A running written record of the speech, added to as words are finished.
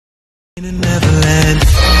Neverland.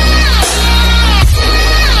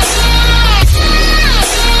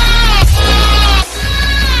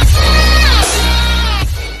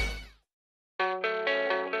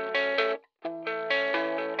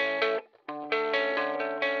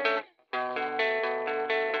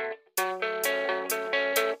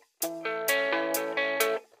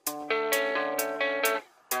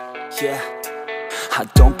 Yeah, I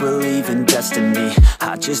don't believe in destiny,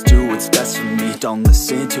 I just do what's best for me. Don't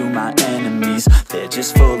listen to my enemies, they're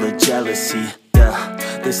just full of jealousy.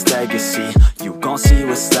 Yeah, this legacy, you gon' see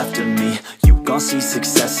what's left of me. You gon' see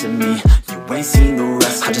success in me, you ain't seen the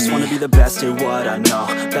rest of me. I just wanna be the best at what I know,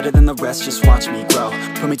 better than the rest, just watch me grow.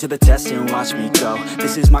 Put me to the test and watch me go.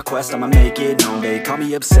 This is my quest, I'ma make it known. They call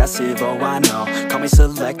me obsessive, oh I know. Call me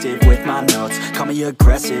selective with my notes, call me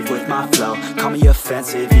aggressive with my flow. Call me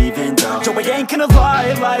offensive even though Joe, I ain't gonna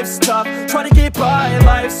lie, life's tough. Try to get by,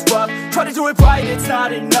 life's rough. Try to do it right, it's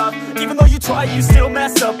not enough. Even though you try, you still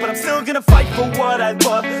mess up. But I'm still gonna fight for what I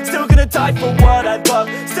love, still gonna die for what I love.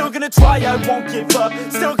 Still gonna try, I won't give up.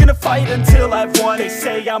 Still gonna fight until I've won. They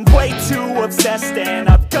say I'm way too obsessed and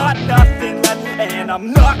I've got nothing left, and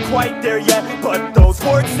I'm not quite there yet, but those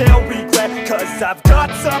words they'll regret. Cause I've got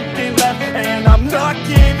something left and I'm not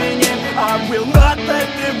giving in. I will not let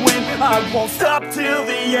them win, I won't stop till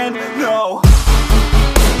the end, no.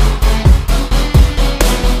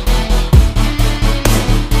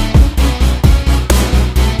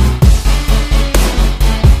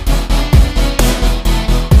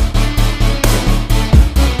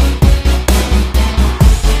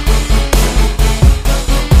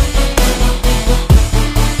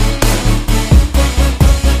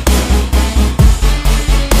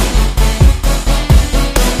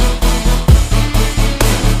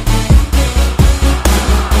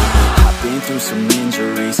 Some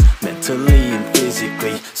injuries, mentally and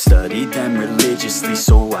physically. Studied them religiously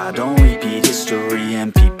so I don't repeat history.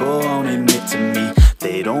 And people won't admit to me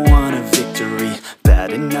they don't want a victory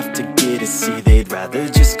bad enough to get a C. They'd rather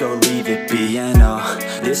just go leave it be. And oh,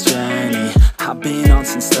 this journey I've been on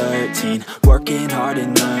since 13, working hard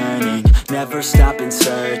and learning, never stopping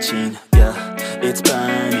searching. Yeah, it's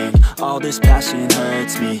burning, all this passion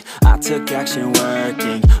hurts me. I took action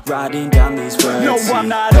working, writing down these words. No, I'm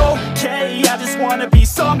not okay, I just wanna be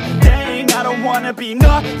something. I don't wanna be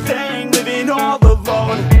nothing, living all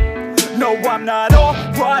alone. No, I'm not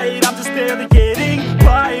alright, I'm just barely getting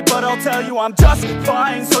by. But I'll tell you I'm just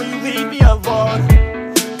fine, so you leave me alone.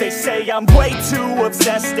 They say I'm way too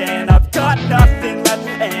obsessed and I've got nothing left,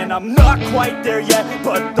 and I'm not quite there yet,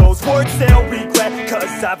 but those words they'll regret.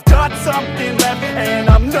 Cause I've got something left and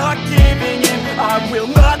I'm not giving in. I will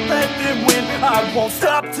not let them win, I won't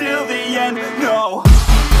stop till the end, no.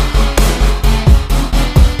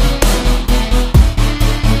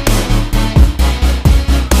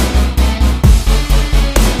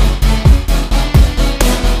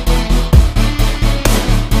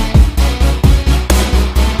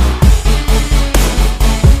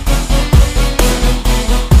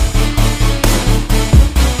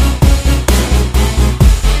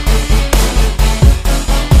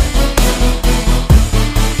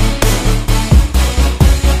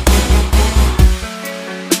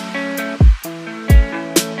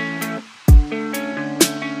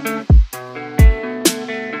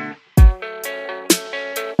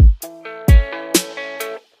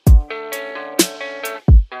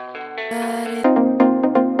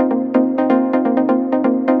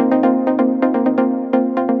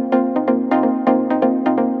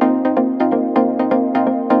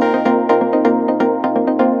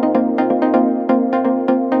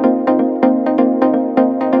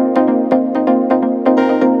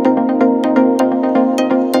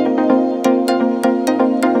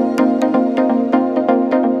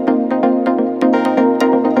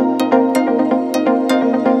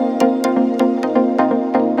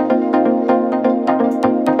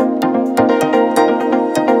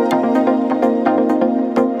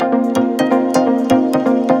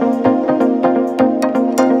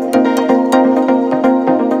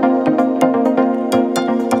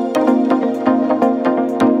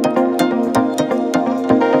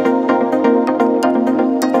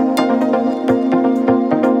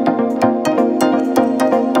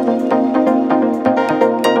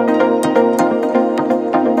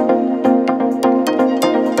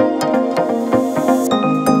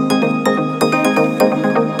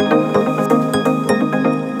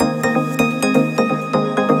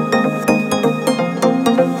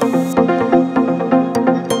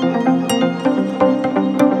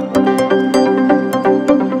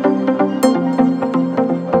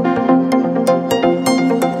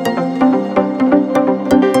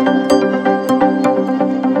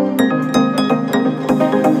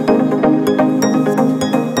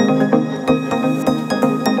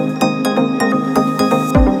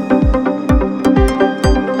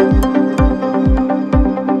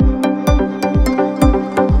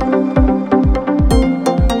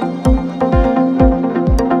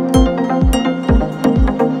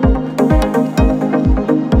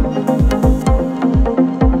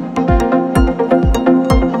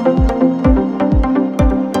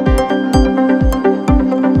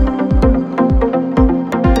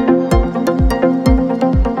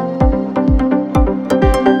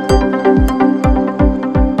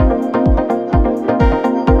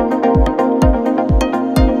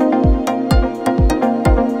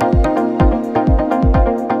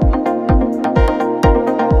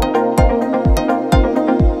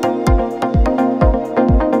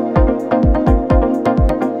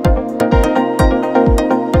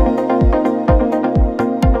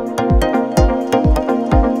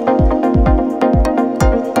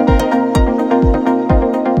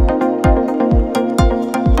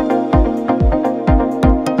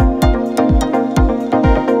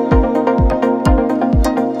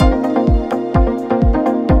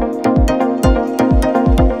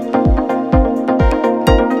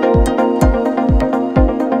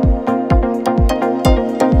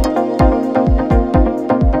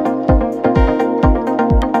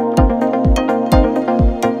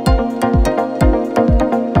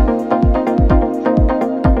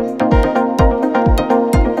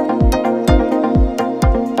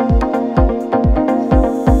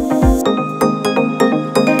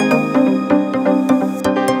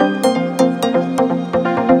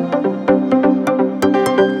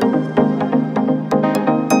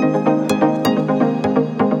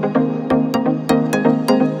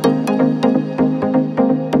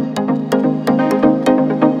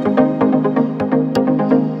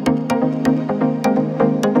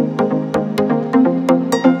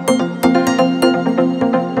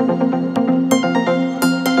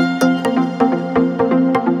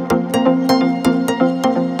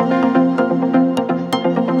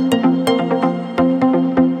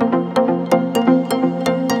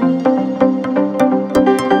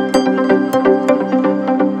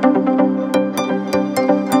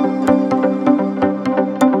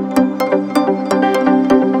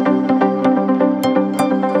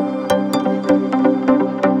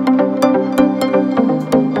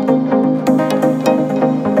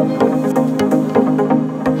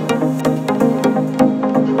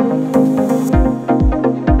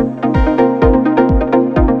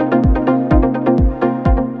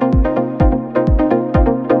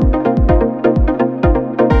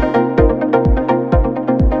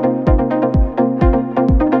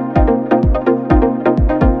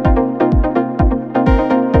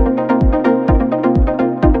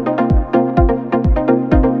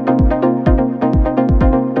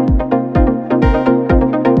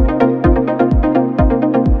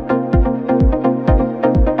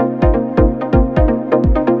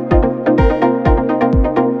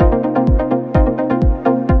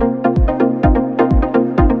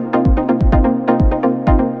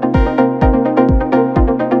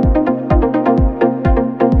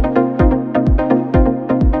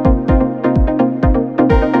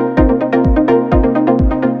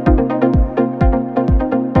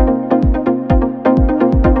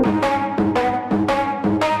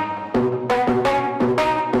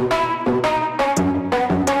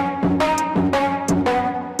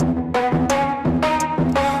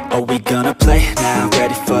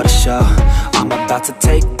 about to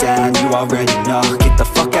take down, you already know. Get the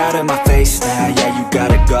fuck out of my face now, yeah, you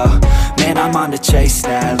gotta go. Man, I'm on the chase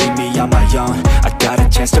now, leave me on my own. I got a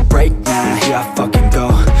chance to break now, here I fucking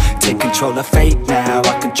go. Take control of fate now,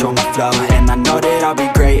 I control my flow. And I know that I'll be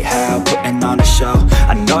great, how, putting on a show.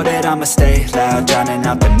 I know that I'ma stay loud, drowning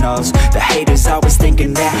out the noise. The haters always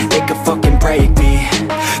thinking that they could fucking break me.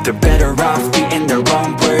 They're better off eating their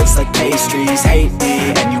own words like pastries. Hate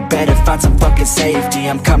me, and you better find some fucking safety.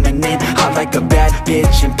 I'm coming in hot like a bad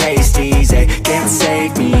bitch in pasties. They can't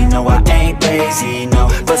save me, no I ain't lazy, no.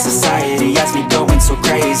 But society has me going so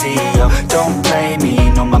crazy, yo. Don't blame me,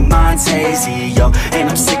 no my mind's hazy, yo. And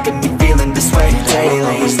I'm sick of me feeling this way daily.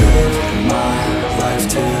 I'll always live my life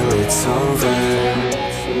till it's over,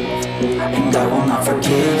 and I will not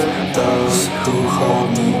forgive those who hold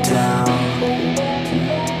me down.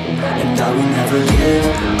 And I will never give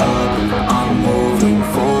up, I'm moving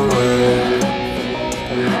forward.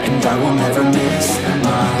 And I will never miss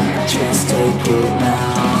my chance, take it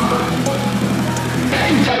now.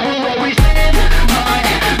 And I will always live my life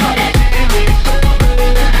till it's over,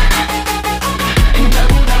 and I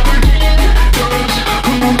will not forgive those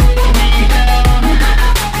who hold me down.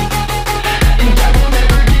 And I will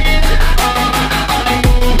never give up, I'm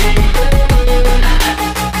moving forward.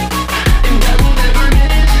 And I will never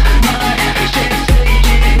miss my chance, take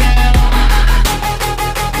it now.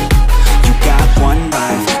 You got one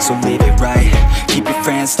life, so live it right. Keep your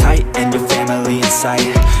friends tight and your family in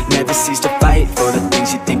sight. Never cease to fight for the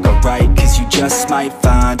things you think are right, cause you just might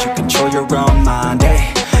find you control your own mind,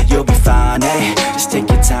 eh? You'll be fine, eh? Just take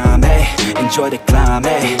your time, eh? Enjoy the climb,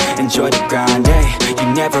 eh? Enjoy the grind, eh?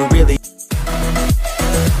 You never really